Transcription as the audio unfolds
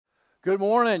Good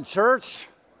morning, church.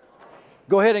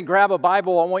 Go ahead and grab a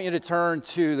Bible. I want you to turn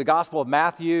to the Gospel of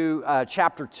Matthew,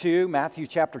 chapter 2. Matthew,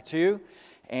 chapter 2.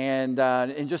 And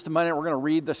in just a minute, we're going to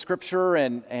read the scripture.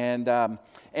 And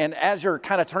as you're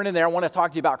kind of turning there, I want to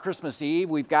talk to you about Christmas Eve.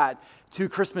 We've got two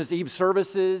Christmas Eve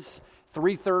services,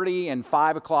 3:30 and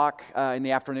 5 o'clock in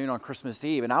the afternoon on Christmas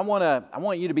Eve. And I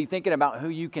want you to be thinking about who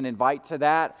you can invite to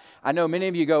that. I know many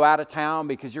of you go out of town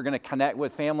because you're going to connect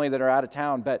with family that are out of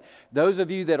town. But those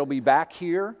of you that will be back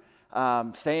here,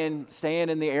 staying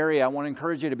in the area, I want to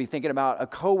encourage you to be thinking about a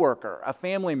coworker, a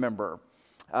family member,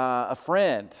 a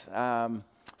friend,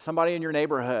 somebody in your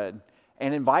neighborhood,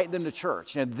 and invite them to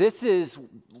church. You know, this is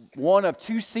one of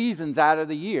two seasons out of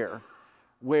the year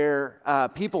where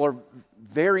people are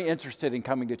very interested in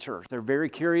coming to church. They're very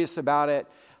curious about it.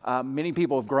 Many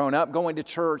people have grown up going to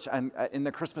church in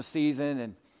the Christmas season,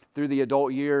 and through the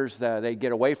adult years, they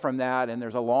get away from that, and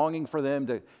there's a longing for them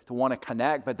to want to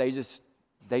connect, but they just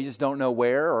don't know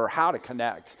where or how to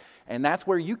connect. And that's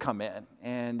where you come in.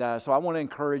 And so I want to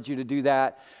encourage you to do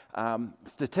that.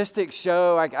 Statistics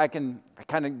show, I can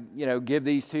kind of give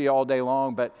these to you all day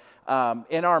long, but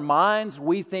in our minds,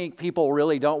 we think people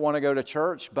really don't want to go to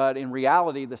church, but in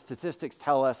reality, the statistics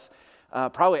tell us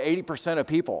probably 80% of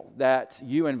people that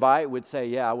you invite would say,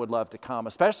 yeah, I would love to come,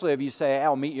 especially if you say, hey,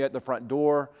 I'll meet you at the front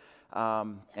door,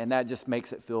 and that just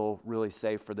makes it feel really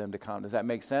safe for them to come. Does that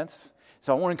make sense?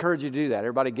 So I want to encourage you to do that.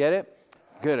 Everybody get it?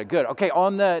 Good. Okay,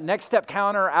 on the Next Step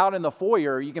counter out in the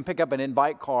foyer, you can pick up an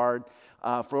invite card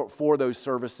for those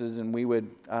services, and we would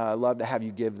love to have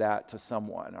you give that to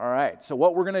someone. All right, so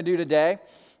what we're going to do today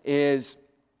is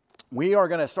we are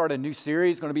going to start a new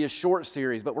series. It's going to be a short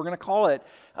series, but we're going to call it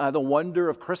The Wonder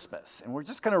of Christmas. And we're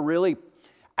just going to really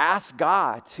ask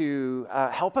God to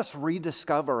help us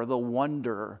rediscover the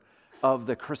wonder of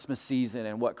the Christmas season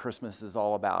and what Christmas is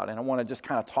all about. And I want to just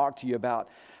kind of talk to you about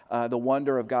the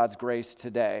wonder of God's grace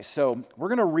today. So we're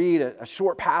going to read a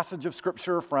short passage of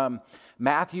Scripture from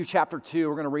Matthew chapter 2.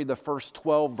 We're going to read the first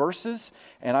 12 verses,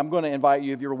 and I'm going to invite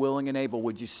you, if you're willing and able,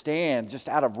 would you stand just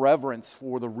out of reverence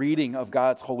for the reading of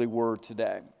God's holy word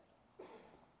today.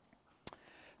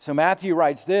 So Matthew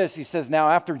writes this. He says, "Now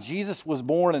after Jesus was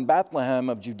born in Bethlehem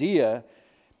of Judea,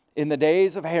 in the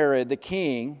days of Herod the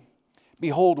king,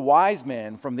 behold, wise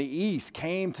men from the east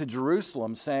came to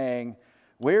Jerusalem, saying,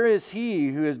 'Where is he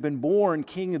who has been born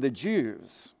King of the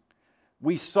Jews?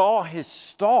 We saw his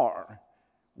star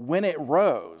when it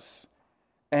rose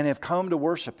and have come to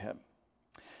worship him.'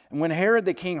 And when Herod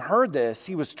the king heard this,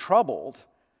 he was troubled,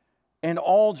 and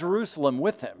all Jerusalem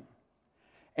with him.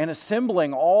 And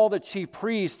assembling all the chief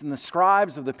priests and the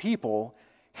scribes of the people,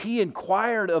 he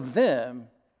inquired of them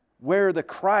where the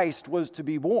Christ was to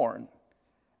be born.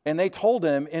 And they told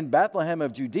him, 'In Bethlehem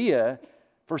of Judea,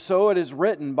 for so it is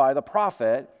written by the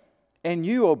prophet, and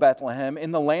you, O Bethlehem,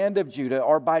 in the land of Judah,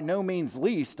 are by no means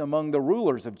least among the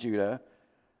rulers of Judah,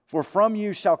 for from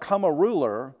you shall come a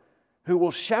ruler who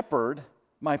will shepherd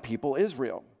my people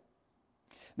Israel.'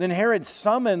 Then Herod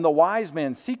summoned the wise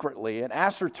men secretly and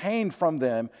ascertained from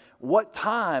them what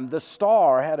time the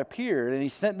star had appeared. And he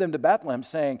sent them to Bethlehem,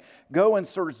 saying, 'Go and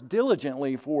search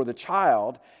diligently for the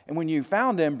child, and when you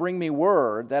found him, bring me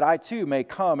word, that I too may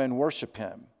come and worship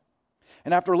him.'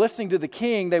 And after listening to the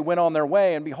king, they went on their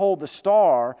way, and behold, the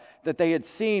star that they had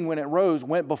seen when it rose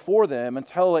went before them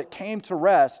until it came to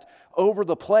rest over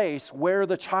the place where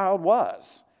the child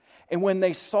was. And when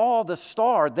they saw the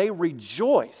star, they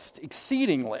rejoiced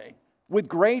exceedingly with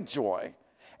great joy.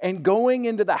 And going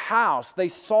into the house, they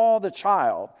saw the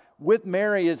child with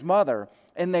Mary his mother,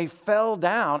 and they fell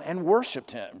down and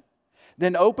worshiped him.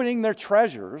 Then opening their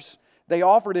treasures, they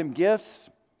offered him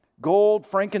gifts, gold,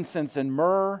 frankincense, and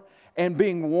myrrh. And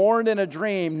being warned in a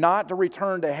dream not to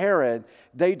return to Herod,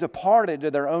 they departed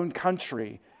to their own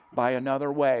country by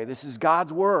another way." This is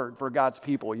God's word for God's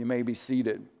people. You may be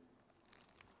seated.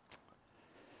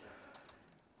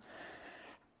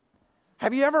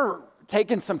 Have you ever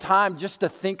taken some time just to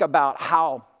think about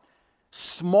how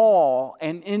small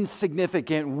and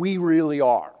insignificant we really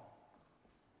are?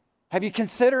 Have you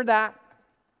considered that?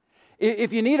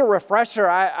 If you need a refresher,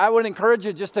 I would encourage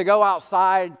you just to go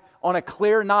outside on a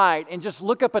clear night and just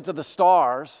look up into the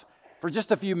stars for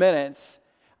just a few minutes,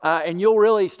 and you'll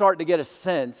really start to get a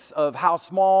sense of how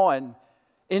small and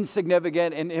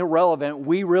insignificant and irrelevant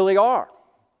we really are.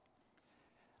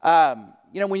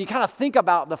 When you kind of think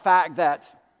about the fact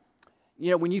that,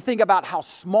 when you think about how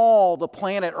small the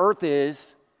planet Earth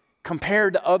is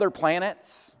compared to other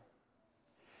planets,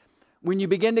 when you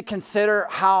begin to consider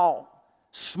how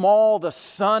small the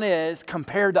sun is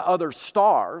compared to other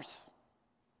stars,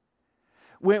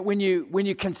 when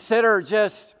you consider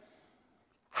just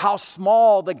how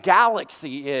small the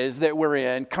galaxy is that we're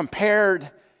in compared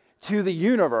to the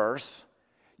universe,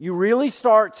 you really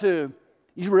start to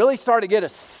get a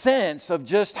sense of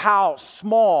just how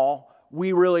small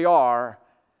we really are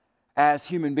as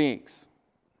human beings.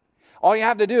 All you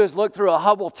have to do is look through a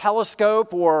Hubble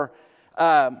telescope or,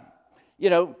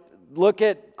 look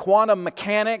at quantum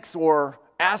mechanics or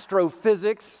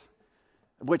astrophysics,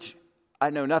 which I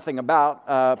know nothing about,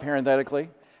 parenthetically.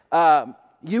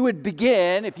 You would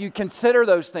begin, if you consider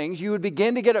those things, you would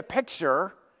begin to get a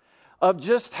picture of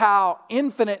just how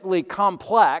infinitely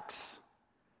complex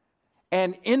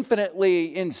and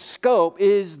infinitely in scope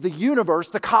is the universe,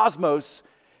 the cosmos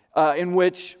in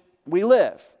which we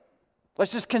live.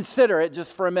 Let's just consider it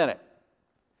just for a minute.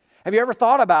 Have you ever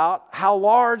thought about how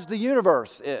large the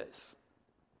universe is?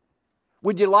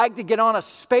 Would you like to get on a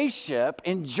spaceship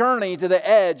and journey to the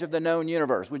edge of the known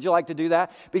universe? Would you like to do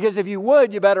that? Because if you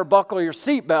would, you better buckle your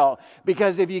seatbelt.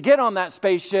 Because if you get on that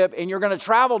spaceship and you're going to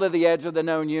travel to the edge of the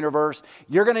known universe,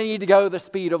 you're going to need to go the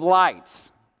speed of light,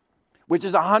 which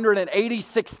is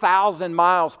 186,000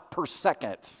 miles per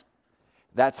second.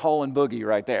 That's Hole Boogie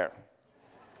right there.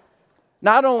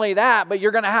 Not only that, but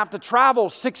you're going to have to travel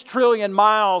 6 trillion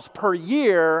miles per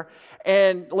year.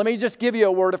 And let me just give you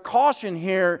a word of caution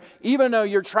here. Even though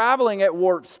you're traveling at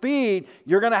warp speed,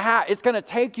 it's going to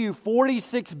take you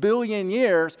 46 billion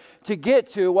years to get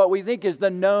to what we think is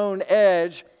the known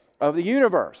edge of the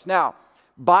universe. Now,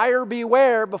 buyer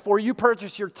beware, before you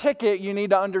purchase your ticket, you need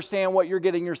to understand what you're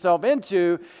getting yourself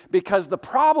into, because the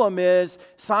problem is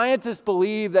scientists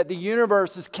believe that the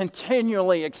universe is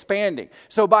continually expanding.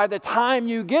 So by the time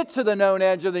you get to the known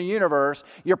edge of the universe,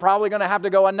 you're probably going to have to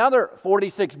go another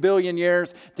 46 billion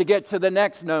years to get to the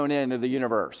next known end of the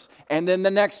universe. And then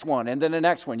the next one, and then the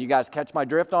next one. You guys catch my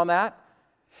drift on that?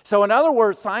 So in other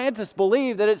words, scientists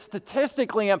believe that it's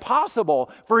statistically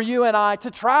impossible for you and I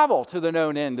to travel to the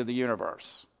known end of the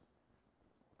universe.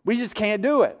 We just can't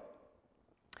do it.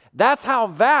 That's how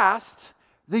vast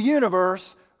the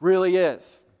universe really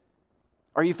is.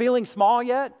 Are you feeling small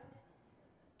yet?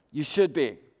 You should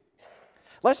be.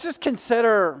 Let's just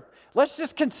consider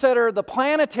the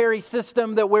planetary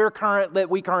system that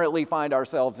we currently find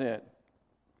ourselves in.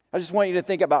 I just want you to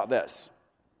think about this.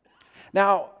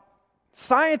 Now,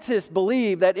 scientists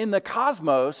believe that in the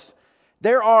cosmos,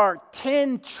 there are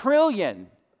 10 trillion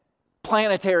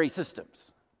planetary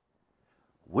systems.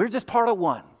 We're just part of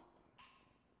one.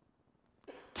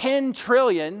 10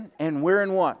 trillion, and we're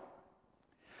in one.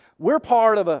 We're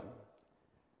part of a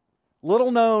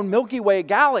little-known Milky Way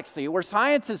galaxy where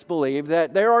scientists believe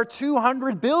that there are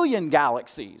 200 billion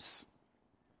galaxies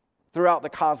throughout the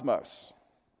cosmos.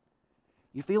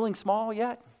 You feeling small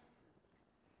yet?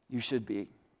 You should be.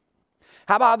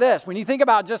 How about this? When you think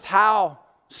about just how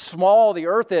small the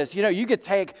earth is, you could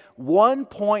take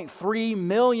 1.3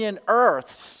 million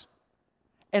Earths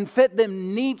and fit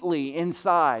them neatly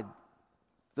inside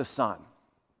the sun.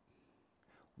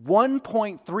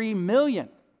 1.3 million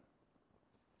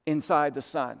inside the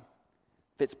sun.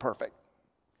 Fits perfect.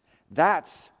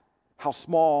 That's how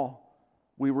small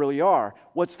we really are.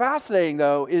 What's fascinating,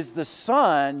 though, is the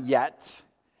sun yet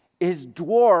is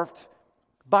dwarfed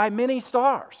by many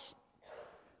stars,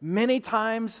 many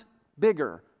times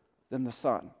bigger than the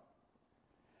sun.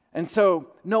 And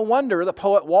so, no wonder the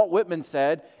poet Walt Whitman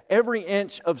said, every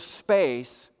inch of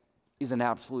space is an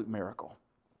absolute miracle.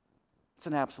 It's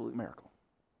an absolute miracle.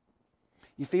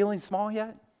 You feeling small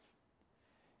yet?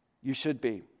 You should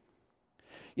be.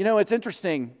 It's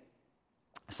interesting.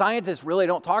 Scientists really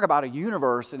don't talk about a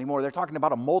universe anymore. They're talking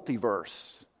about a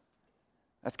multiverse.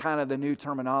 That's kind of the new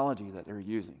terminology that they're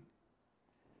using.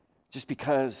 Just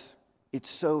because it's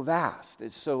so vast,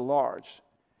 it's so large.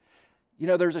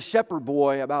 There's a shepherd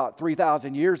boy about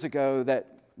 3,000 years ago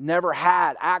that never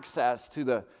had access to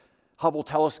the Hubble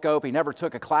telescope. He never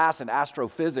took a class in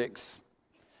astrophysics.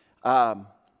 But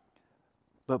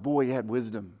boy, he had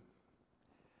wisdom.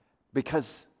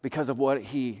 Because of what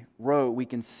he wrote, we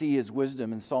can see his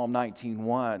wisdom in Psalm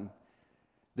 19:1.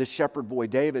 This shepherd boy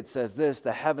David says this: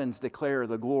 the heavens declare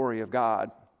the glory of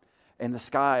God, and the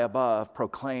sky above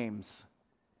proclaims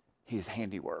his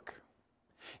handiwork.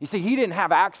 You see, he didn't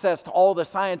have access to all the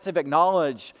scientific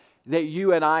knowledge that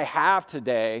you and I have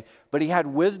today, but he had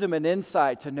wisdom and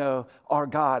insight to know our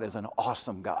God is an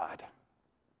awesome God.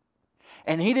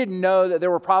 And he didn't know that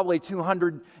there were probably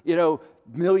 200,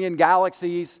 million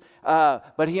galaxies,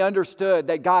 but he understood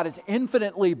that God is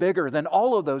infinitely bigger than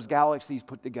all of those galaxies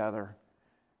put together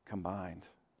combined.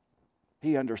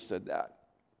 He understood that.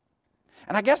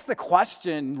 And I guess the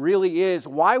question really is,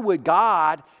 why would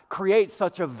God create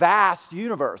such a vast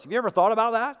universe? Have you ever thought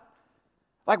about that?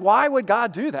 Like, why would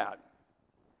God do that?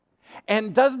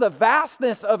 And does the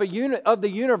vastness of the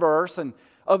universe and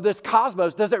of this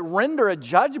cosmos, does it render a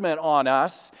judgment on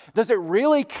us? Does it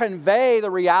really convey the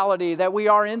reality that we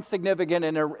are insignificant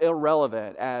and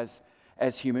irrelevant as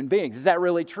human beings? Is that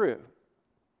really true?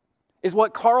 Is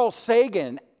what Carl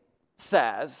Sagan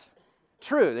says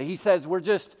true? That he says we're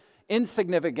just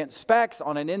insignificant specks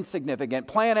on an insignificant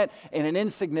planet in an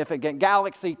insignificant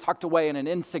galaxy tucked away in an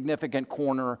insignificant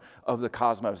corner of the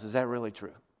cosmos. Is that really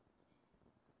true?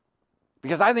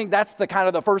 Because I think that's the kind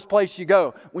of the first place you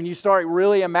go when you start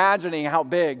really imagining how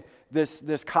big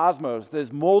this cosmos, this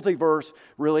multiverse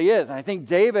really is. And I think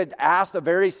David asked a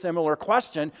very similar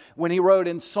question when he wrote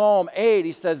in Psalm 8.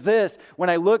 He says this,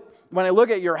 when I look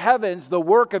at your heavens, the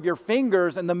work of your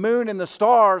fingers, and the moon and the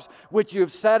stars which you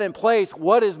have set in place,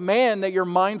 what is man that you're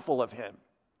mindful of him?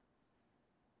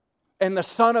 And the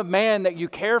Son of Man that you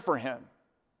care for him?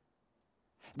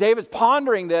 David's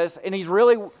pondering this, and he's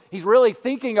really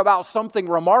thinking about something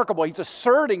remarkable. He's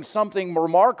asserting something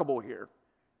remarkable here.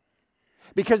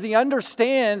 Because he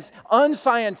understands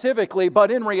unscientifically,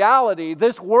 but in reality,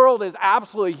 this world is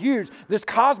absolutely huge. This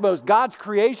cosmos, God's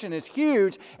creation, is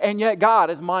huge, and yet God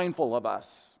is mindful of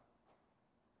us.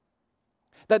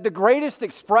 That the greatest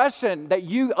expression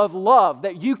of love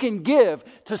that you can give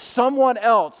to someone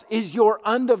else is your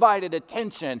undivided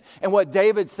attention. And what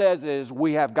David says is,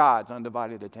 we have God's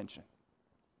undivided attention.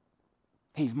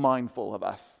 He's mindful of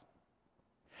us.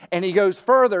 And he goes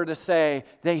further to say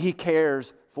that he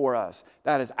cares for us.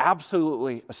 That is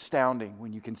absolutely astounding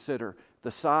when you consider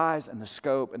the size and the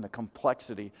scope and the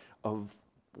complexity of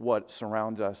what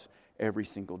surrounds us every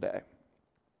single day.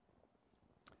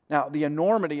 Now, the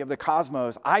enormity of the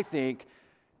cosmos, I think,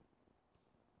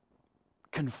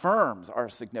 confirms our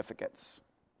significance.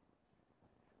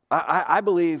 I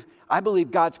believe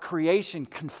God's creation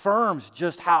confirms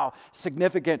just how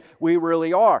significant we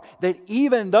really are. That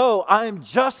even though I'm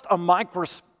just a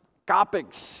microscopic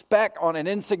speck on an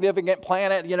insignificant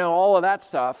planet, all of that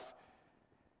stuff,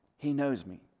 He knows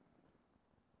me.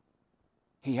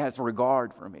 He has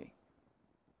regard for me.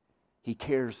 He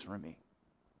cares for me.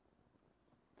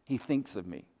 He thinks of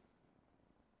me.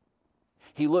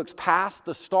 He looks past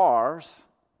the stars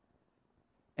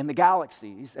and the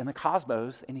galaxies and the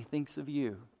cosmos, and He thinks of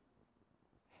you.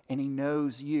 And He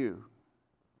knows you.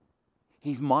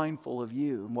 He's mindful of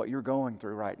you and what you're going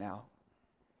through right now.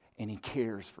 And He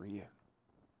cares for you.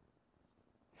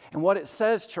 And what it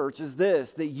says, church, is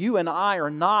this, that you and I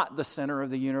are not the center of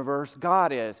the universe.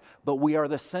 God is, but we are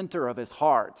the center of His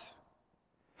heart.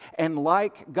 And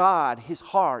like God, His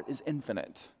heart is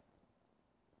infinite.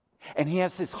 And He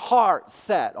has His heart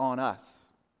set on us.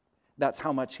 That's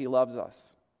how much He loves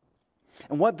us.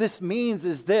 And what this means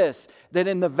is this, that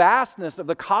in the vastness of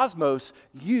the cosmos,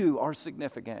 you are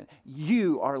significant.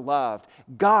 You are loved.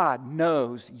 God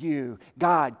knows you.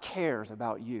 God cares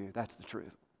about you. That's the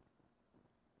truth.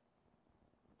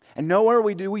 And nowhere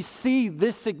do we see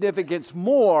this significance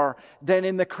more than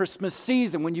in the Christmas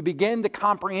season, when you begin to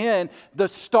comprehend the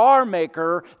star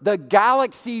maker, the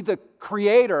galaxy, the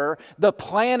creator, the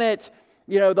planet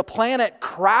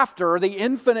crafter, the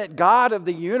infinite God of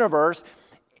the universe,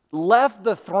 left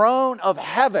the throne of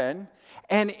heaven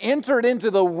and entered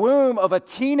into the womb of a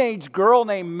teenage girl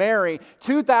named Mary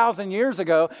 2,000 years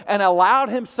ago and allowed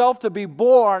Himself to be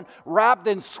born wrapped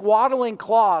in swaddling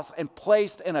cloths and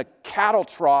placed in a cattle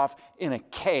trough in a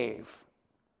cave.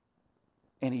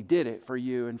 And He did it for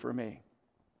you and for me.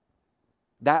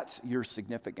 That's your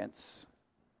significance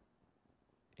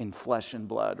in flesh and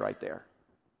blood right there.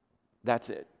 That's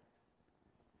it.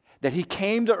 That He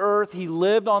came to earth, He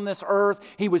lived on this earth,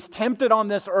 He was tempted on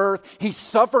this earth, He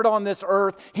suffered on this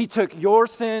earth, He took your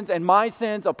sins and my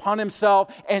sins upon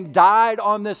Himself and died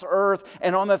on this earth,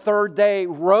 and on the third day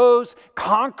rose,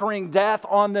 conquering death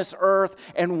on this earth,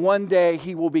 and one day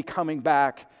He will be coming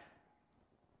back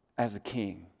as a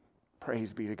king.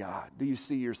 Praise be to God. Do you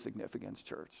see your significance,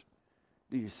 church?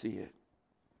 Do you see it?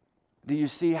 Do you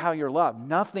see how you're loved?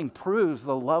 Nothing proves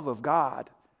the love of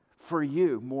God for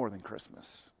you more than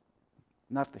Christmas.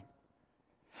 Nothing.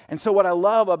 And so what I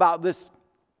love about this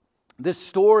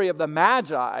story of the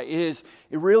Magi is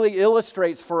it really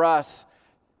illustrates for us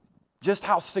just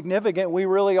how significant we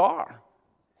really are.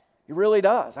 It really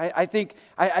does. I think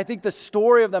the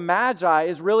story of the Magi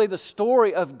is really the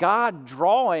story of God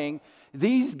drawing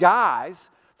these guys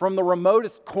from the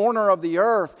remotest corner of the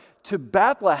earth to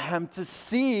Bethlehem to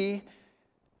see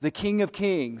the King of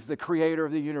Kings, the creator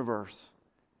of the universe,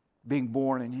 being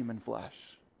born in human flesh.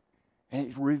 And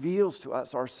it reveals to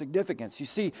us our significance. You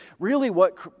see, really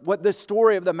what this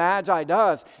story of the Magi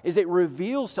does is it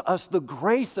reveals to us the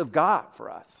grace of God for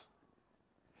us.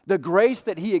 The grace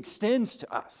that He extends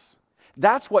to us.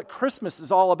 That's what Christmas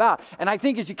is all about. And I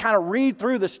think as you kind of read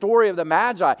through the story of the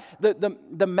Magi,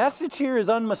 the message here is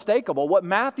unmistakable. What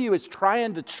Matthew is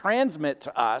trying to transmit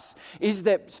to us is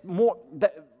that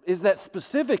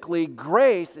specifically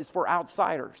grace is for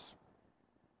outsiders.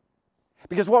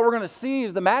 Because what we're going to see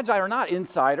is the Magi are not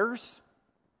insiders.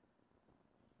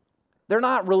 They're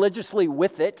not religiously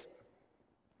with it.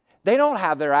 They don't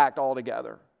have their act all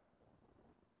together.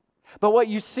 But what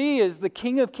you see is the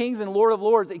King of Kings and Lord of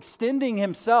Lords extending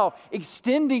himself,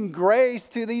 extending grace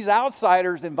to these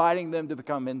outsiders, inviting them to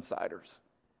become insiders.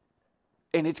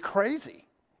 And it's crazy.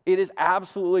 It is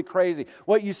absolutely crazy.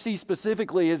 What you see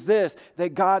specifically is this,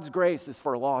 that God's grace is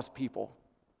for lost people.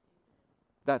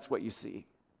 That's what you see.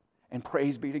 And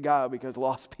praise be to God, because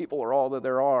lost people are all that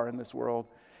there are in this world.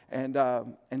 And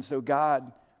so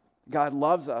God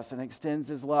loves us and extends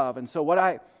his love. And so what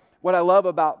I love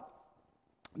about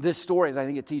this story is I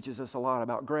think it teaches us a lot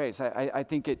about grace. I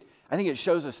think it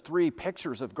shows us three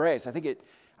pictures of grace. I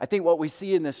think what we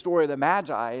see in this story of the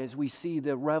Magi is we see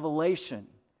the revelation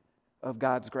of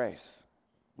God's grace.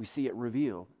 We see it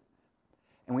revealed.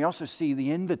 And we also see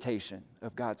the invitation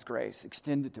of God's grace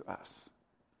extended to us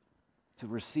to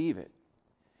receive it.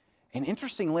 And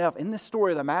interestingly enough, in this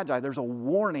story of the Magi, there's a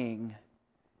warning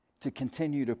to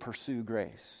continue to pursue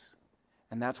grace.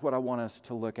 And that's what I want us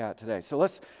to look at today. So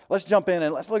let's jump in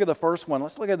and let's look at the first one.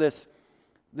 Let's look at this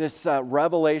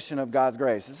revelation of God's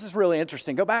grace. This is really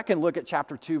interesting. Go back and look at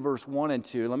chapter 2, verse 1 and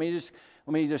 2. Let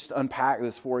me just unpack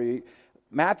this for you.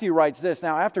 Matthew writes this,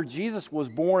 "Now after Jesus was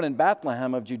born in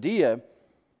Bethlehem of Judea,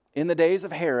 in the days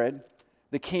of Herod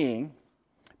the king,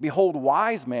 behold,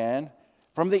 wise men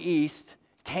from the east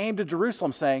came to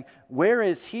Jerusalem, saying, 'Where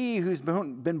is he who's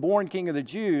been born King of the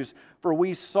Jews? For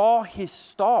we saw his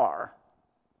star.'"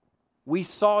 We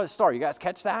saw his star. You guys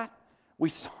catch that? We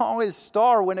saw his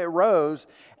star when it rose,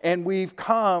 and we've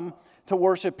come to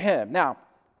worship him. Now,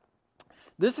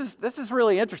 this is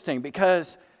really interesting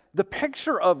because the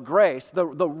picture of grace, the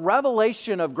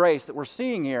revelation of grace that we're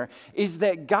seeing here is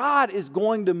that God is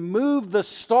going to move the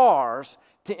stars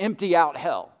to empty out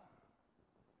hell.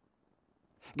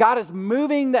 God is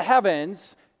moving the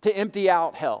heavens to empty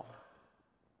out hell.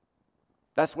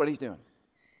 That's what he's doing.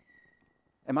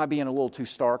 Am I being a little too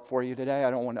stark for you today?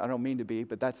 I don't mean to be,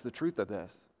 but that's the truth of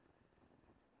this.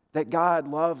 That God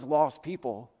loves lost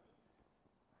people,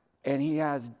 and he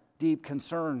has deep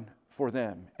concern for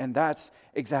them. And that's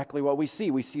exactly what we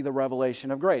see. We see the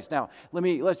revelation of grace. Now,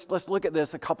 let's look at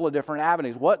this a couple of different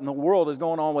avenues. What in the world is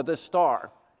going on with this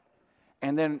star?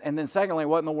 And then secondly,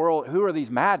 what in the world, who are these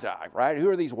magi, right? Who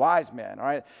are these wise men, all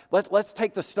right? Let's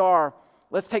take the star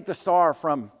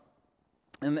from,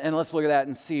 and let's look at that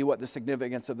and see what the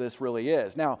significance of this really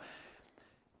is. Now,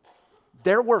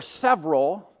 there were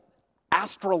several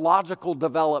astrological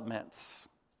developments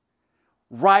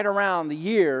right around the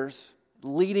years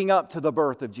leading up to the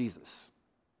birth of Jesus.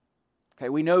 Okay,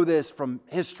 we know this from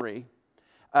history.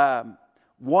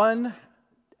 One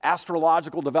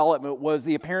astrological development was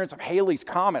the appearance of Halley's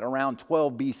Comet around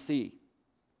 12 BC.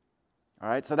 All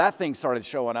right, so that thing started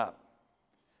showing up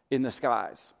in the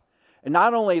skies. And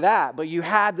not only that, but you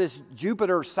had this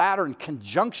Jupiter-Saturn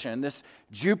conjunction, this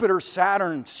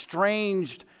Jupiter-Saturn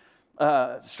strange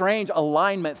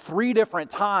alignment 3 different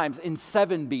times in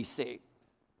 7 BC.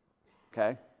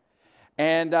 Okay?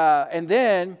 And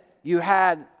then you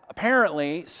had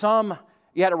apparently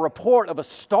you had a report of a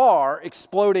star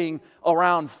exploding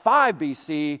around 5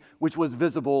 BC, which was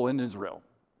visible in Israel.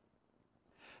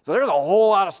 So there's a whole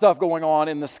lot of stuff going on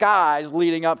in the skies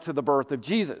leading up to the birth of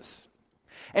Jesus.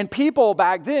 And people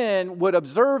back then would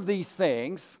observe these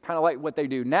things, kind of like what they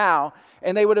do now,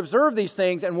 and they would observe these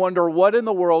things and wonder what in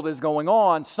the world is going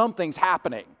on. Something's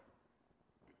happening.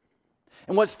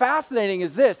 And what's fascinating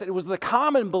is this, that it was the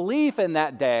common belief in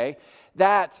that day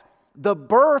that the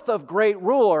birth of great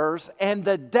rulers and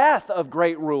the death of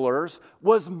great rulers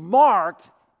was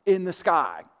marked in the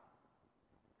sky.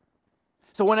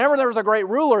 So whenever there was a great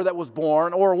ruler that was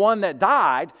born or one that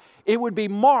died, it would be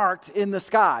marked in the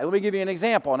sky. Let me give you an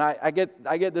example. And I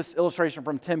get this illustration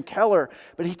from Tim Keller,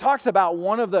 but he talks about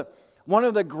one of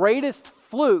the greatest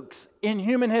flukes in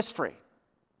human history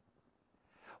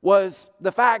was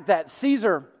the fact that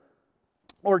Caesar,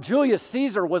 or Julius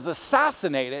Caesar, was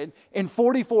assassinated in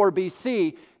 44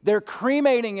 BC. They're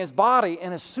cremating his body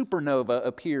and a supernova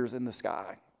appears in the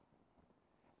sky.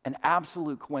 An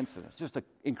absolute coincidence, just an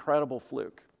incredible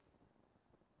fluke.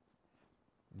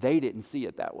 They didn't see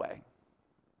it that way.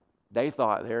 They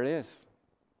thought, there it is.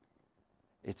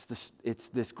 It's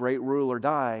this great ruler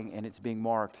dying and it's being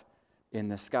marked in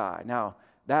the sky. Now,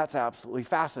 that's absolutely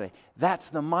fascinating. That's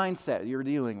the mindset you're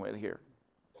dealing with here.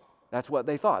 That's what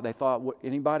they thought. They thought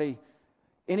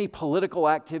any political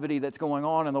activity that's going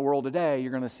on in the world today,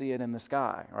 you're going to see it in the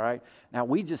sky, all right? Now,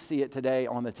 we just see it today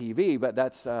on the TV, but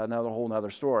that's another whole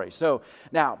nother story. So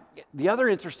now, the other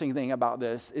interesting thing about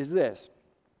this is this,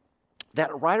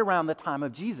 that right around the time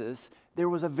of Jesus, there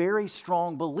was a very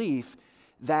strong belief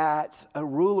that a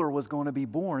ruler was going to be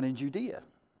born in Judea.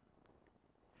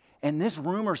 And this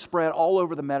rumor spread all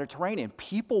over the Mediterranean.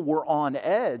 People were on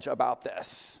edge about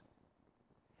this.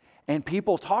 And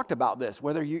people talked about this,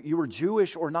 whether you were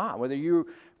Jewish or not, whether you were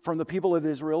from the people of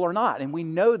Israel or not. And we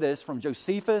know this from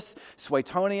Josephus,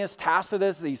 Suetonius,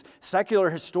 Tacitus, these secular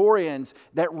historians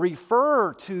that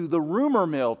refer to the rumor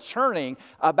mill churning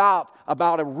about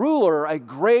a ruler, a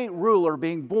great ruler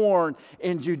being born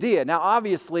in Judea. Now,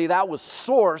 obviously, that was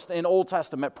sourced in Old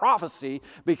Testament prophecy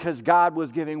because God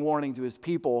was giving warning to his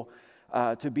people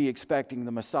to be expecting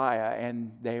the Messiah,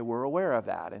 and they were aware of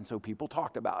that. And so people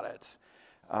talked about it.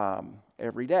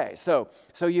 Every day. So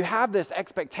you have this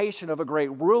expectation of a great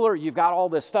ruler. You've got all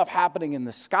this stuff happening in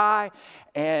the sky.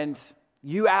 And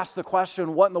you ask the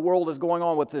question, what in the world is going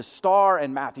on with this star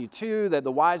in Matthew 2 that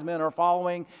the wise men are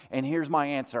following? And here's my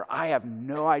answer. I have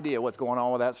no idea what's going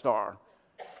on with that star.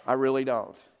 I really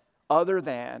don't. Other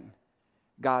than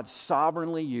God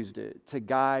sovereignly used it to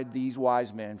guide these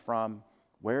wise men from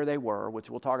where they were, which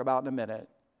we'll talk about in a minute,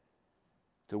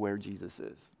 to where Jesus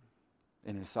is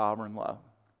in his sovereign love.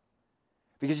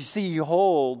 Because you see, he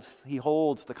holds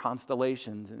the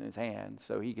constellations in his hand,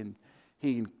 so he can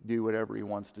do whatever he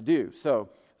wants to do. So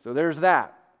there's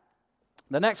that.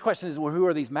 The next question is, well, who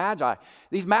are these magi?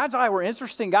 These magi were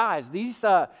interesting guys. These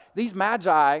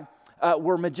magi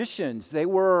were magicians. They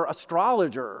were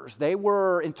astrologers. They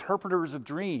were interpreters of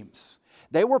dreams.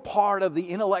 They were part of the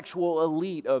intellectual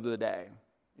elite of the day,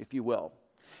 if you will.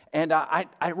 And I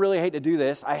really hate to do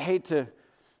this. I hate to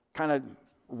kind of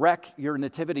wreck your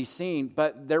nativity scene,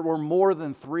 but there were more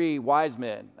than 3 wise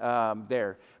men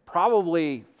there,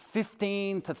 probably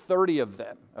 15 to 30 of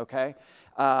them, okay?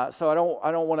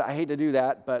 So I hate to do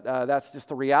that, but that's just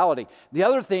the reality. The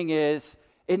other thing is,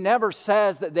 it never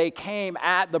says that they came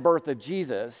at the birth of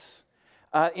Jesus.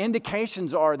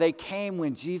 Indications are they came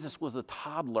when Jesus was a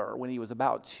toddler, when he was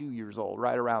about 2 years old,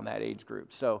 right around that age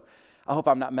group. So I hope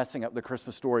I'm not messing up the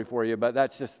Christmas story for you, but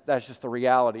that's just the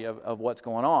reality of what's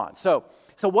going on. So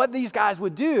what these guys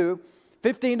would do,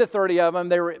 15 to 30 of them,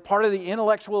 they were part of the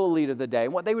intellectual elite of the day.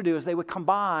 And what they would do is they would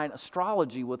combine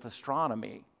astrology with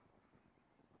astronomy,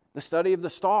 the study of the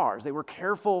stars. They were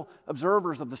careful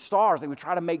observers of the stars. They would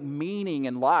try to make meaning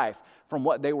in life from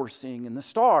what they were seeing in the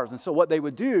stars. And so what they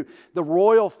would do, the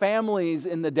royal families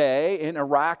in the day in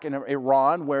Iraq and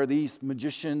Iran, where these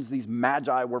magicians, these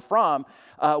magi were from,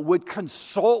 would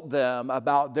consult them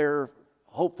about their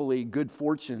hopefully good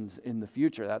fortunes in the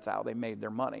future. That's how they made their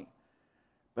money.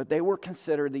 But they were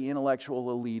considered the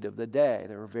intellectual elite of the day.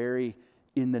 They were very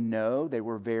in the know. They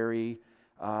were very...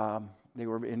 They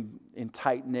were in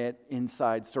tight-knit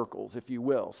inside circles, if you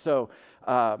will. So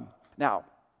now,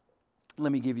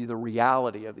 let me give you the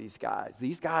reality of these guys.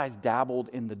 These guys dabbled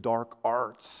in the dark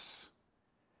arts.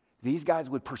 These guys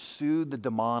would pursue the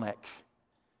demonic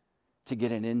to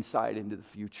get an insight into the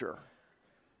future.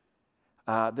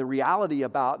 The reality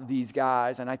about these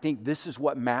guys, and I think this is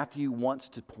what Matthew wants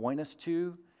to point us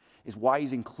to, is why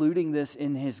he's including this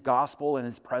in his gospel and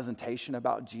his presentation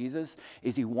about Jesus,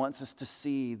 is he wants us to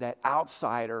see that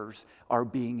outsiders are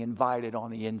being invited on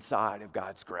the inside of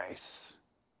God's grace.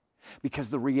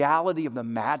 Because the reality of the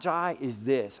Magi is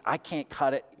this. I can't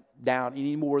cut it down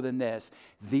any more than this.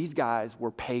 These guys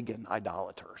were pagan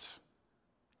idolaters.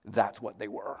 That's what they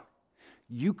were.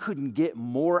 You couldn't get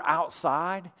more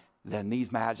outside than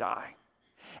these Magi.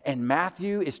 And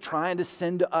Matthew is trying to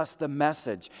send to us the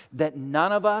message that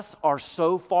none of us are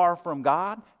so far from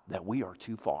God that we are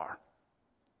too far.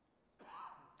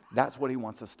 That's what he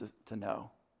wants us to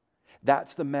know.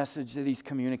 That's the message that he's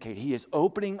communicating. He is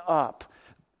opening up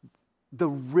the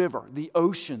river, the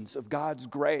oceans of God's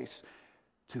grace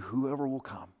to whoever will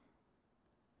come.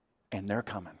 And they're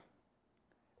coming.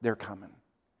 They're coming.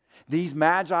 These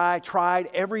magi tried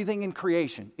everything in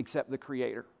creation except the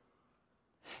Creator.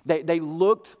 They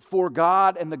looked for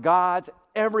God and the gods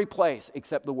every place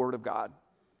except the Word of God.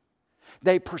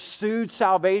 They pursued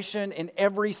salvation in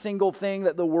every single thing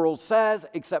that the world says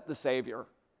except the Savior.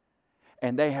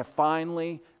 And they have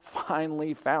finally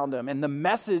finally found him. And the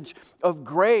message of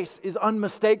grace is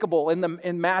unmistakable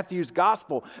in Matthew's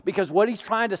gospel, because what he's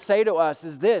trying to say to us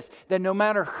is this, that no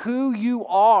matter who you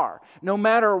are, no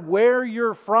matter where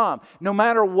you're from, no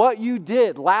matter what you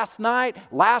did last night,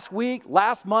 last week,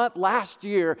 last month, last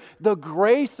year, the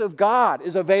grace of God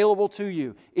is available to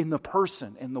you in the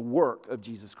person and the work of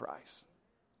Jesus Christ.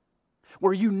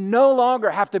 Where you no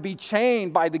longer have to be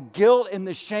chained by the guilt and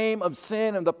the shame of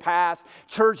sin of the past.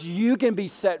 Church, you can be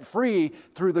set free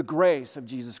through the grace of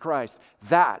Jesus Christ.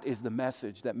 That is the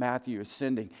message that Matthew is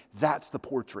sending. That's the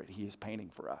portrait he is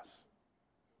painting for us.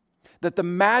 That the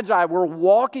Magi were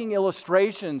walking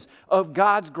illustrations of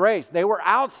God's grace. They were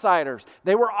outsiders.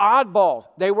 They were oddballs.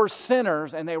 They were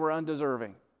sinners, and they were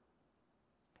undeserving.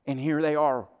 And here they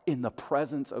are in the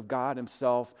presence of God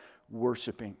himself,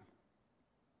 worshiping.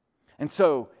 And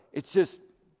so it's just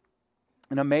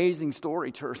an amazing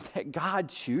story, church, that God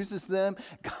chooses them,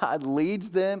 God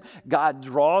leads them, God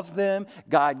draws them,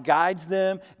 God guides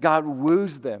them, God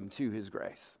woos them to his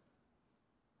grace.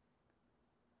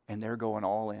 And they're going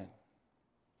all in.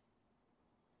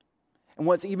 And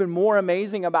what's even more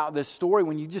amazing about this story,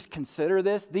 when you just consider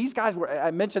this, these guys I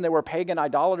mentioned they were pagan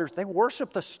idolaters, they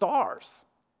worshiped the stars.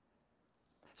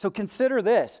 So consider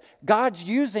this, God's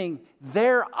using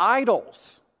their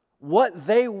idols, what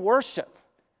they worship,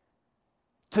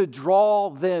 to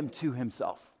draw them to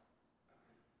himself.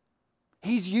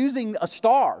 He's using a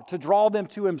star to draw them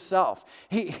to himself.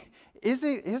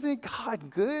 Isn't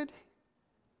God good?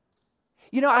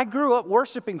 You know, I grew up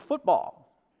worshiping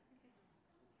football.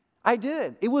 I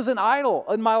did. It was an idol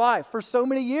in my life for so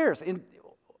many years. And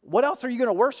what else are you going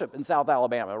to worship in South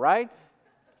Alabama, right?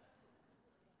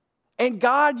 And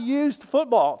God used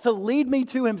football to lead me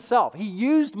to himself. He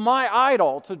used my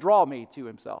idol to draw me to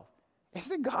himself.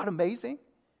 Isn't God amazing?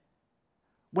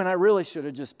 When I really should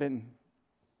have just been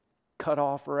cut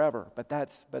off forever.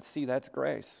 But see, that's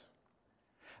grace.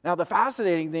 Now, the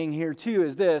fascinating thing here too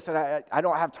is this, and I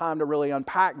don't have time to really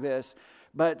unpack this,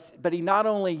 but he not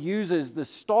only uses the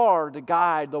star to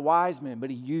guide the wise men, but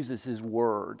he uses his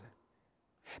word.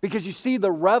 Because you see,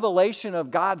 the revelation of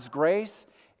God's grace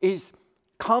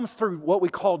comes through what we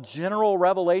call general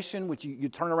revelation, which you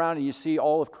turn around and you see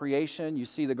all of creation. You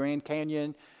see the Grand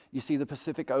Canyon. You see the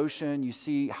Pacific Ocean. You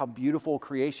see how beautiful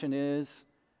creation is.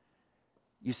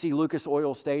 You see Lucas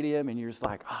Oil Stadium and you're just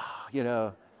like,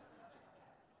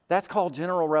 that's called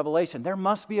general revelation. There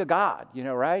must be a God,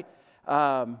 right?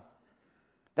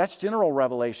 That's general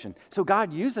revelation. So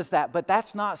God uses that, but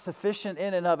that's not sufficient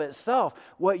in and of itself.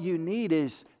 What you need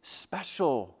is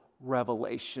special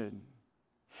revelation.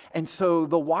 And so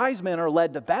the wise men are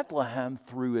led to Bethlehem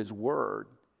through his word.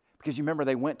 Because you remember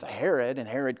they went to Herod, and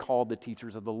Herod called the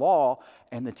teachers of the law,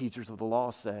 and the teachers of the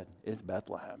law said, it's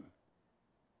Bethlehem.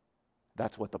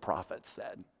 That's what the prophets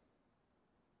said.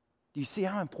 Do you see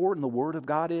how important the word of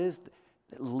God is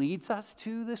that leads us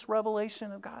to this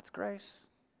revelation of God's grace?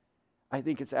 I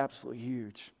think it's absolutely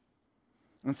huge.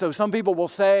 And so some people will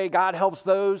say God helps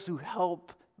those who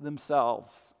help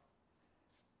themselves.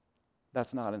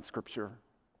 That's not in Scripture.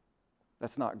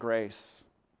 That's not grace.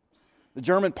 The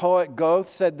German poet Goethe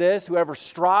said this, whoever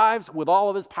strives with all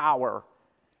of his power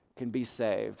can be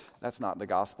saved. That's not the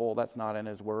gospel. That's not in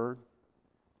his word.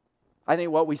 I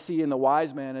think what we see in the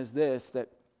wise men is this, that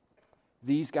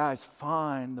these guys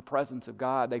find the presence of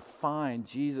God. They find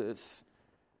Jesus,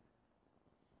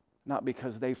 not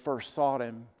because they first sought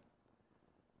him,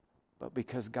 but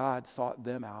because God sought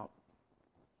them out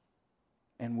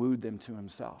and wooed them to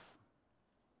himself.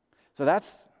 So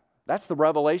that's the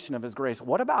revelation of his grace.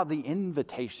 What about the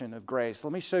invitation of grace?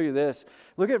 Let me show you this.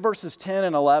 Look at verses 10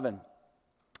 and 11.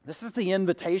 This is the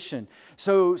invitation.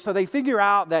 So they figure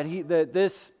out that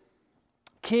this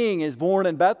king is born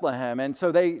in Bethlehem. And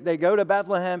so they go to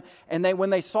Bethlehem, and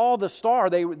when they saw the star,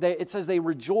 it says they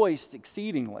rejoiced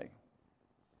exceedingly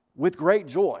with great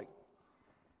joy.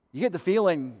 You get the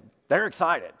feeling they're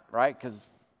excited, right? Because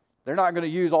they're not going to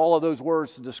use all of those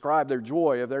words to describe their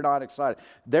joy if they're not excited.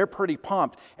 They're pretty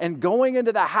pumped. And going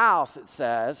into the house, it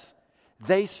says,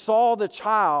 they saw the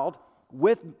child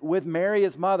with Mary,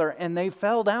 his mother, and they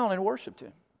fell down and worshiped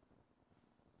him.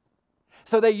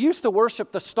 So they used to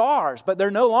worship the stars, but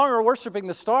they're no longer worshiping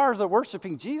the stars, they're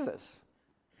worshiping Jesus.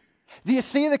 Do you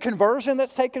see the conversion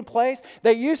that's taken place?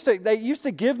 They used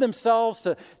to give themselves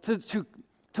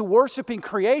to worshiping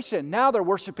creation. Now they're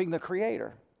worshiping the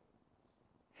Creator.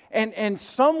 And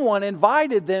someone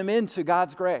invited them into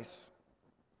God's grace.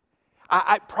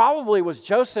 I probably was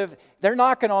Joseph. They're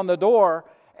knocking on the door,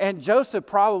 and Joseph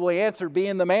probably answered,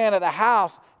 being the man of the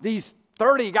house, these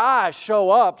 30 guys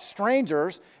show up,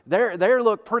 strangers. They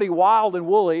look pretty wild and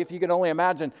woolly, if you can only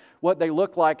imagine what they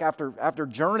look like after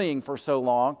journeying for so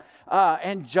long.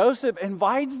 And Joseph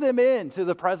invites them into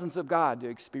the presence of God to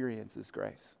experience this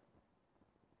grace.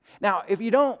 Now, if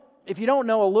you don't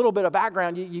know a little bit of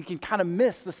background, you can kind of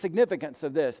miss the significance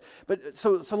of this. But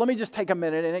so let me just take a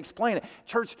minute and explain it.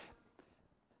 Church,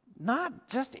 not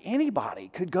just anybody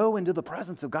could go into the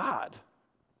presence of God.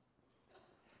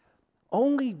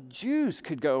 Only Jews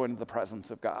could go into the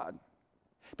presence of God.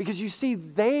 Because you see,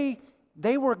 they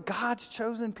were God's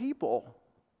chosen people.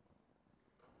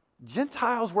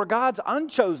 Gentiles were God's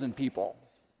unchosen people.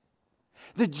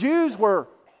 The Jews were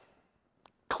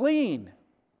clean.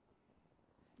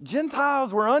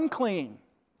 Gentiles were unclean.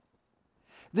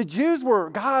 The Jews were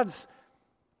God's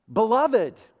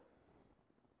beloved.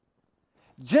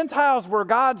 Gentiles were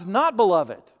God's not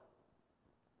beloved.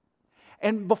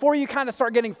 And before you kind of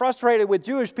start getting frustrated with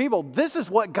Jewish people, this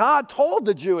is what God told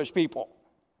the Jewish people.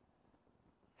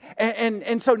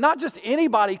 And so not just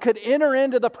anybody could enter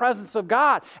into the presence of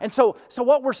God. And so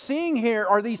what we're seeing here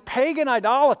are these pagan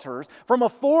idolaters from a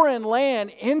foreign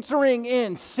land entering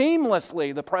in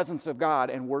seamlessly the presence of God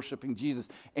and worshiping Jesus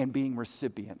and being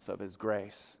recipients of His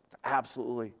grace. It's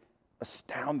absolutely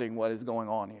astounding what is going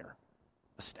on here.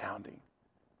 Astounding.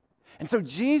 And so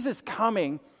Jesus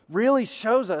coming really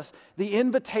shows us the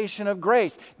invitation of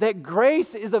grace, that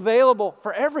grace is available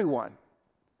for everyone.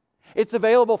 It's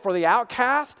available for the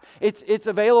outcast. It's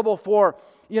available for,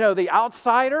 the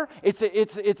outsider.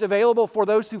 It's available for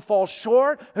those who fall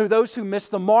short, those who miss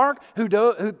the mark,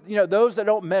 those that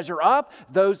don't measure up,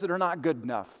 those that are not good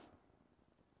enough.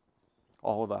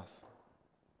 All of us.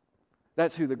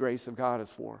 That's who the grace of God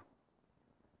is for.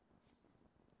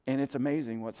 And it's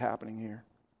amazing what's happening here.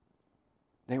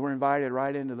 They were invited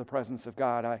right into the presence of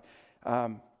God.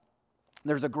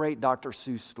 There's a great Dr.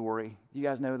 Seuss story. You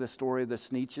guys know the story of the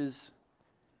Sneetches?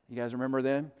 You guys remember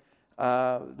them?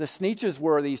 The Sneetches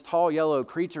were these tall yellow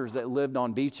creatures that lived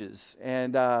on beaches.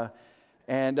 And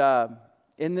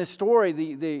in this story,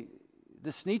 the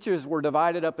Sneetches were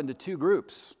divided up into two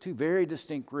groups, two very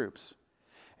distinct groups.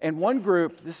 And one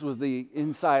group, this was the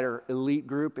insider elite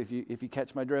group, if you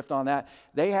catch my drift on that,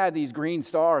 they had these green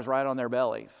stars right on their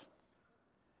bellies.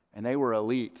 And they were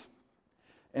elite.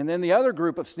 And then the other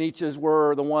group of Sneetches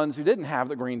were the ones who didn't have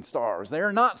the green stars.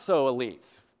 They're not so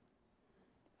elite.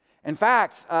 In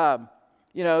fact,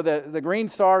 the green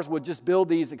stars would just build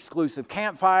these exclusive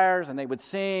campfires and they would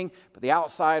sing, but the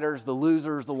outsiders, the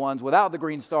losers, the ones without the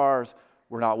green stars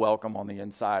were not welcome on the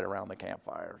inside around the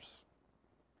campfires.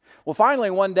 Well,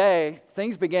 finally, one day,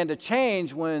 things began to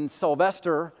change when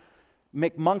Sylvester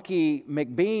McMonkey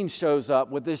McBean shows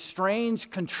up with this strange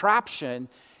contraption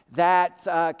that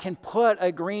can put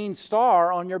a green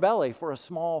star on your belly for a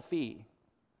small fee.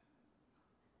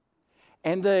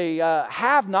 And the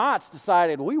have-nots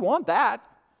decided, we want that.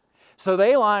 So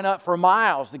they line up for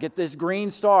miles to get this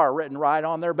green star written right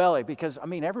on their belly because,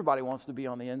 everybody wants to be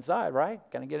on the inside, right?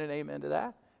 Can I get an amen to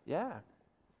that? Yeah.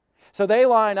 So they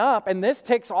line up, and this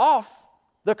ticks off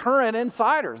the current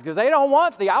insiders because they don't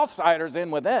want the outsiders in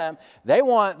with them. They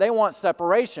want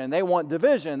separation. They want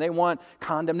division. They want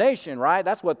condemnation, right?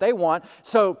 That's what they want.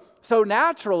 So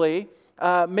naturally,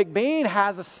 McBean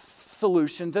has a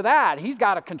solution to that. He's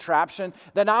got a contraption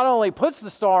that not only puts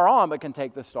the star on, but can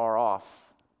take the star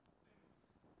off.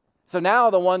 So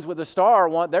now the ones with the star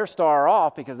want their star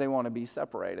off because they want to be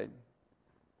separated.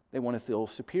 They want to feel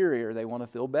superior. They want to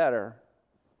feel better.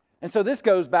 And so this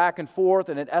goes back and forth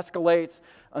and it escalates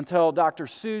until Dr.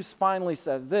 Seuss finally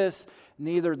says this: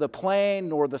 neither the plane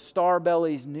nor the star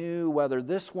bellies knew whether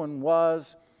this one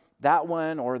was that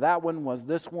one or that one was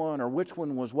this one or which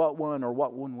one was what one or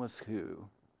what one was who.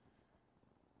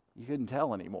 You couldn't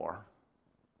tell anymore.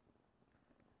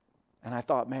 And I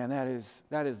thought, man, that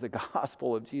is the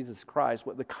gospel of Jesus Christ.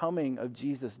 What the coming of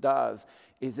Jesus does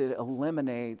is it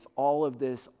eliminates all of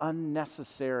this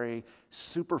unnecessary,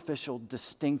 superficial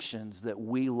distinctions that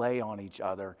we lay on each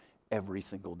other every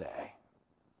single day.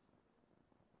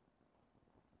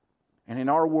 And in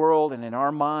our world and in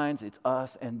our minds, it's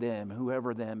us and them,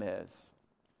 whoever them is.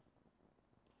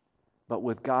 But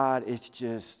with God, it's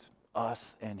just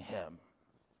us and Him.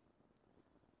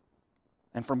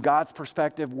 And from God's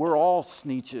perspective, we're all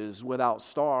Sneetches without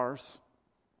stars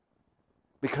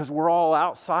because we're all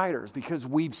outsiders, because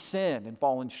we've sinned and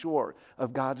fallen short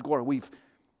of God's glory. We've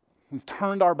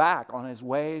turned our back on His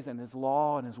ways and His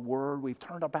law and His word. We've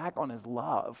turned our back on His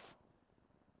love.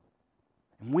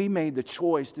 And we made the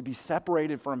choice to be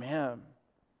separated from Him.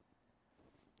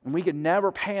 And we could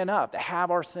never pay enough to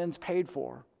have our sins paid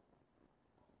for.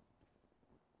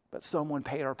 But someone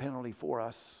paid our penalty for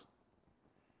us.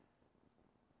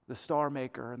 The star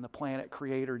maker and the planet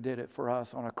creator did it for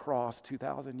us on a cross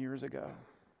 2,000 years ago.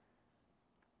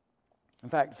 In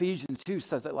fact, Ephesians 2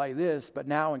 says it like this, but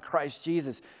now in Christ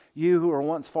Jesus, you who were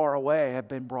once far away have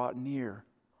been brought near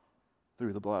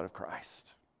through the blood of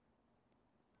Christ.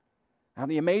 Now,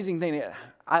 the amazing thing,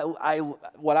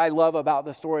 what I love about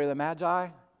the story of the Magi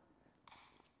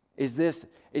is this,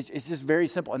 it's just very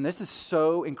simple. And this is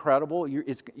so incredible,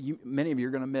 many of you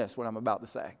are going to miss what I'm about to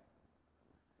say.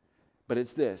 But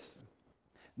it's this: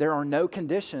 there are no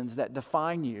conditions that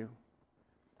define you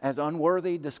as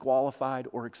unworthy, disqualified,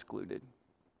 or excluded.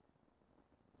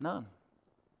 None.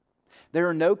 There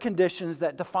are no conditions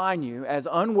that define you as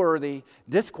unworthy,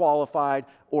 disqualified,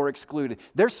 or excluded.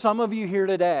 There's some of you here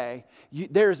today,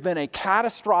 there's been a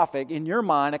catastrophic, in your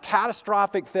mind, a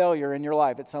catastrophic failure in your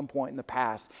life at some point in the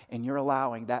past, and you're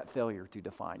allowing that failure to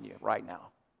define you right now.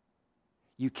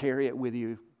 You carry it with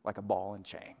you like a ball and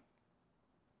chain.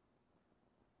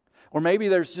 Or maybe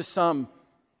there's just some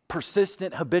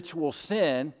persistent habitual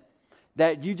sin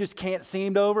that you just can't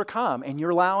seem to overcome, and you're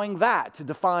allowing that to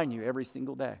define you every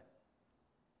single day.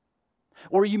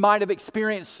 Or you might have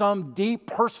experienced some deep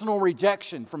personal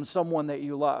rejection from someone that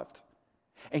you loved,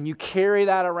 and you carry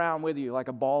that around with you like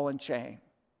a ball and chain.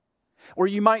 Or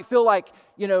you might feel like,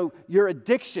 your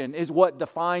addiction is what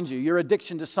defines you. Your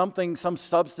addiction to something, some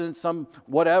substance, some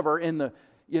whatever in the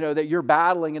that you're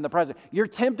battling in the present. You're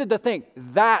tempted to think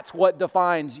that's what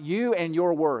defines you and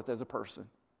your worth as a person.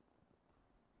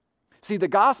 See, the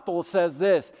gospel says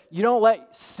this: you don't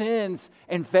let sins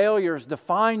and failures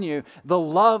define you. The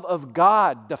love of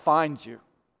God defines you.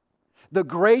 The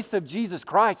grace of Jesus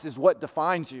Christ is what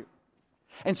defines you.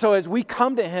 And so as we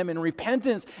come to Him in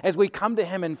repentance, as we come to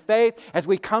Him in faith, as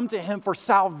we come to Him for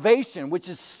salvation, which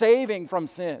is saving from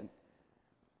sin,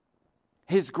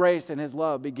 His grace and His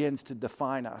love begins to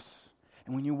define us.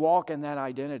 And when you walk in that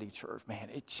identity, church, man,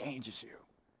 it changes you.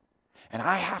 And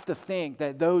I have to think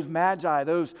that those magi,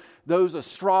 those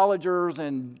astrologers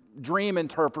and dream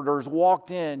interpreters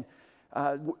walked into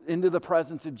the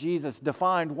presence of Jesus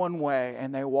defined one way,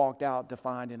 and they walked out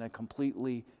defined in a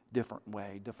completely different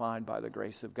way, defined by the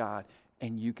grace of God.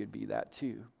 And you could be that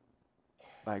too,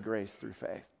 by grace through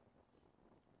faith.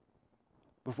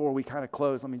 Before we kind of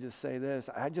close, let me just say this.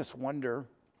 I just wonder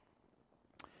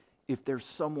if there's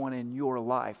someone in your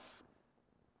life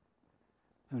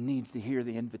who needs to hear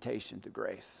the invitation to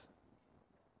grace.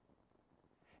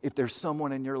 If there's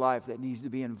someone in your life that needs to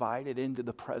be invited into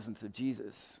the presence of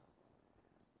Jesus,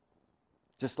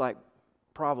 just like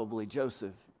probably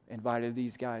Joseph invited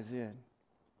these guys in,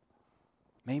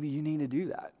 maybe you need to do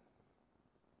that.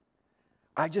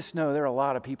 I just know there are a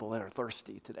lot of people that are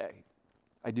thirsty today.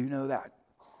 I do know that.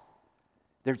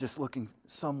 They're just looking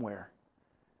somewhere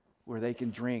where they can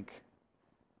drink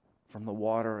from the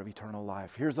water of eternal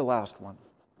life. Here's the last one.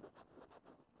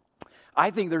 I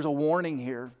think there's a warning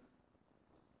here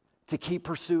to keep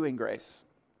pursuing grace.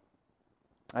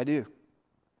 I do.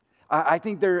 I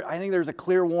think there's a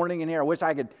clear warning in here. I wish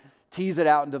I could tease it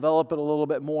out and develop it a little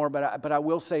bit more, but I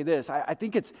will say this. I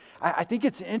think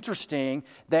it's interesting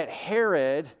that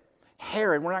Herod,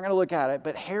 we're not going to look at it,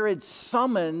 but Herod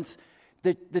summons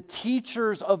the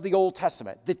teachers of the Old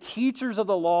Testament, the teachers of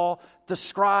the law, the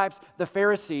scribes, the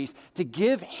Pharisees, to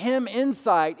give him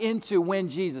insight into when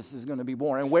Jesus is going to be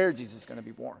born and where Jesus is going to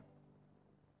be born.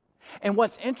 And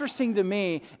what's interesting to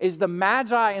me is the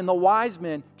Magi and the wise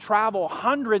men travel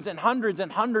hundreds and hundreds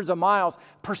and hundreds of miles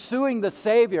pursuing the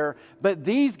Savior, but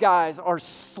these guys are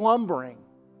slumbering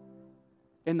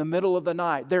in the middle of the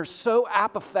night. They're so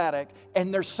apathetic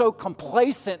and they're so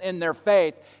complacent in their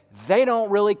faith, they don't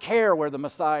really care where the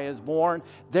Messiah is born.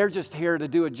 They're just here to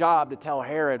do a job to tell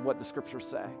Herod what the Scriptures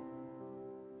say.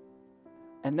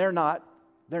 And they're not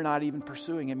even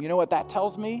pursuing him. You know what that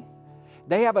tells me?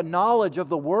 They have a knowledge of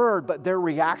the Word, but their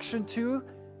reaction to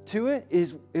it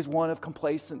is one of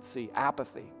complacency,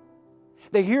 apathy.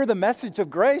 They hear the message of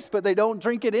grace, but they don't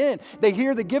drink it in. They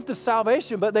hear the gift of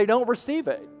salvation, but they don't receive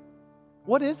it.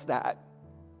 What is that?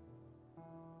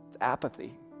 It's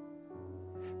apathy.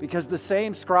 Because the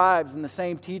same scribes and the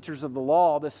same teachers of the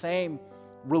law, the same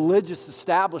religious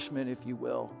establishment, if you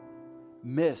will,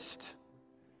 missed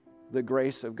the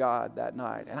grace of God that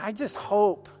night. And I just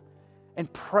hope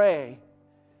and pray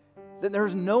that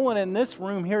there's no one in this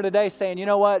room here today saying, you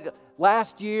know what,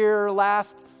 last year,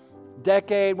 last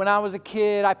decade, when I was a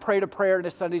kid, I prayed a prayer in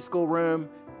a Sunday school room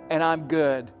and I'm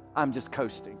good. I'm just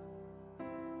coasting.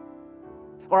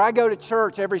 Or I go to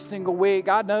church every single week.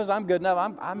 God knows I'm good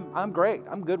enough. I'm great.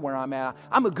 I'm good where I'm at.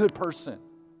 I'm a good person.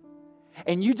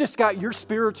 And you just got your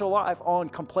spiritual life on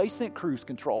complacent cruise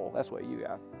control. That's what you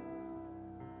got.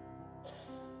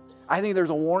 I think there's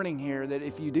a warning here that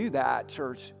if you do that,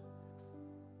 church,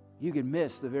 you can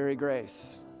miss the very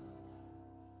grace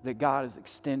that God is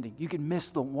extending. You can miss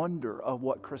the wonder of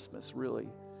what Christmas really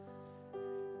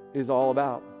is all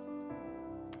about.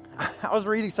 I was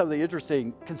reading something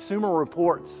interesting. Consumer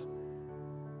Reports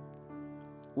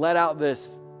let out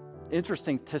this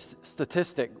interesting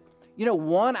statistic.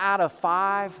 1 out of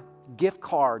 5 gift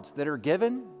cards that are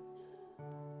given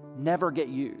never get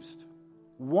used.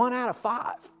 1 out of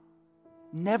 5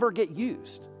 never get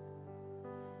used.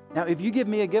 Now, if you give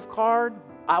me a gift card,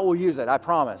 I will use it, I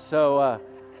promise. So,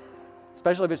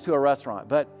 especially if it's to a restaurant.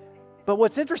 But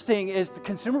what's interesting is the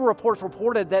Consumer Reports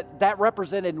reported that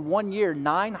represented in 1 year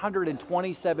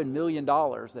 $927 million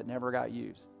that never got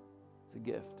used as a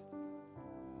gift.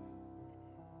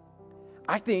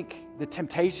 I think the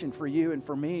temptation for you and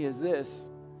for me is this,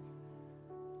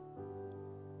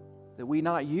 that we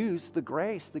not use the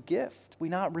grace, the gift. We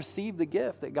not receive the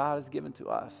gift that God has given to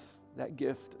us, that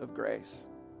gift of grace.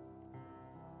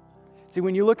 See,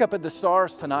 when you look up at the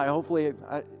stars tonight, hopefully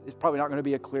it's probably not going to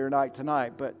be a clear night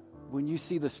tonight, but when you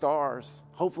see the stars,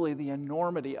 hopefully the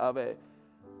enormity of it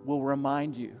will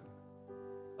remind you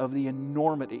of the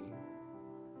enormity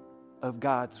of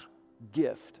God's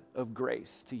gift of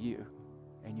grace to you,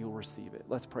 and you'll receive it.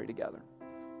 Let's pray together.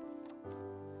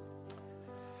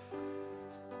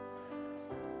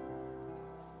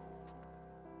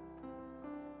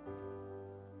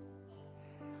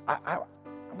 I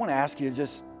want to ask you,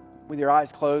 just with your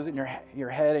eyes closed and your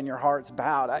head and your hearts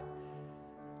bowed,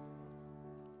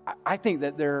 I think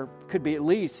that there could be at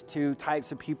least 2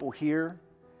 types of people here.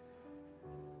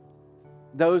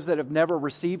 Those that have never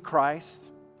received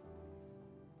Christ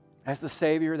as the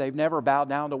Savior. They've never bowed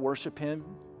down to worship Him.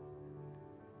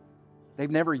 They've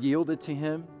never yielded to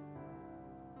Him.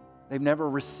 They've never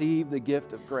received the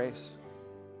gift of grace.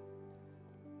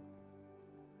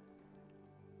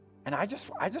 And I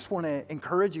just want to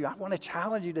encourage you. I want to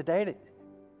challenge you today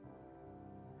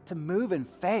to move in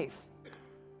faith,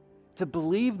 to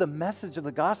believe the message of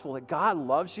the gospel that God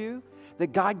loves you,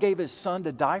 that God gave His Son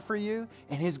to die for you,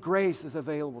 and His grace is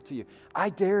available to you. I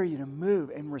dare you to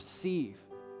move and receive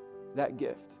that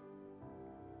gift.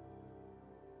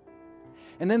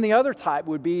 And then the other type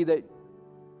would be that,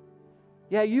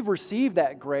 yeah, you've received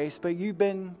that grace, but you've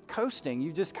been coasting.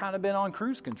 You've just kind of been on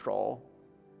cruise control.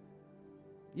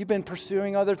 You've been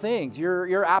pursuing other things.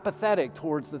 You're apathetic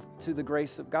to the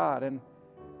grace of God. And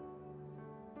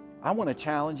I want to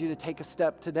challenge you to take a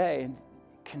step today and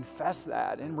confess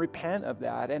that and repent of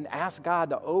that and ask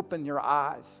God to open your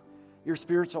eyes, your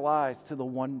spiritual eyes, to the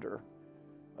wonder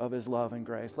of His love and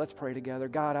grace. Let's pray together.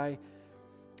 God,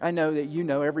 I know that you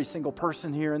know every single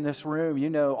person here in this room. You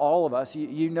know all of us.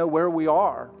 You know where we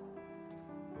are.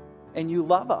 And you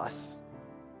love us.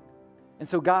 And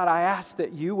so, God, I ask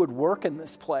that you would work in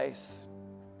this place.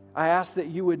 I ask that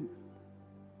you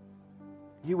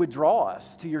would draw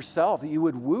us to yourself, that you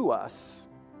would woo us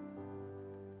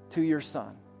to your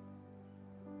Son.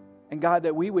 And God,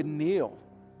 that we would kneel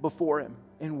before Him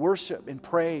in worship, in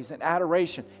praise, in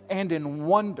adoration, and in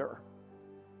wonder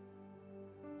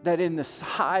that in the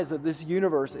size of this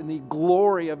universe, in the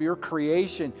glory of your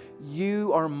creation,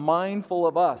 you are mindful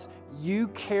of us. You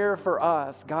care for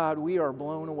us. God, we are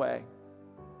blown away.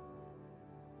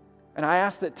 And I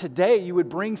ask that today you would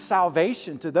bring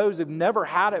salvation to those who've never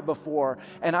had it before.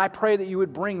 And I pray that you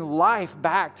would bring life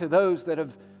back to those that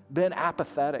have been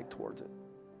apathetic towards it.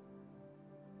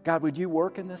 God, would you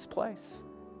work in this place?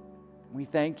 We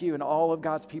thank you, and all of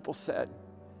God's people said,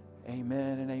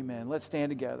 amen and amen. Let's stand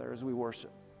together as we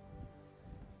worship.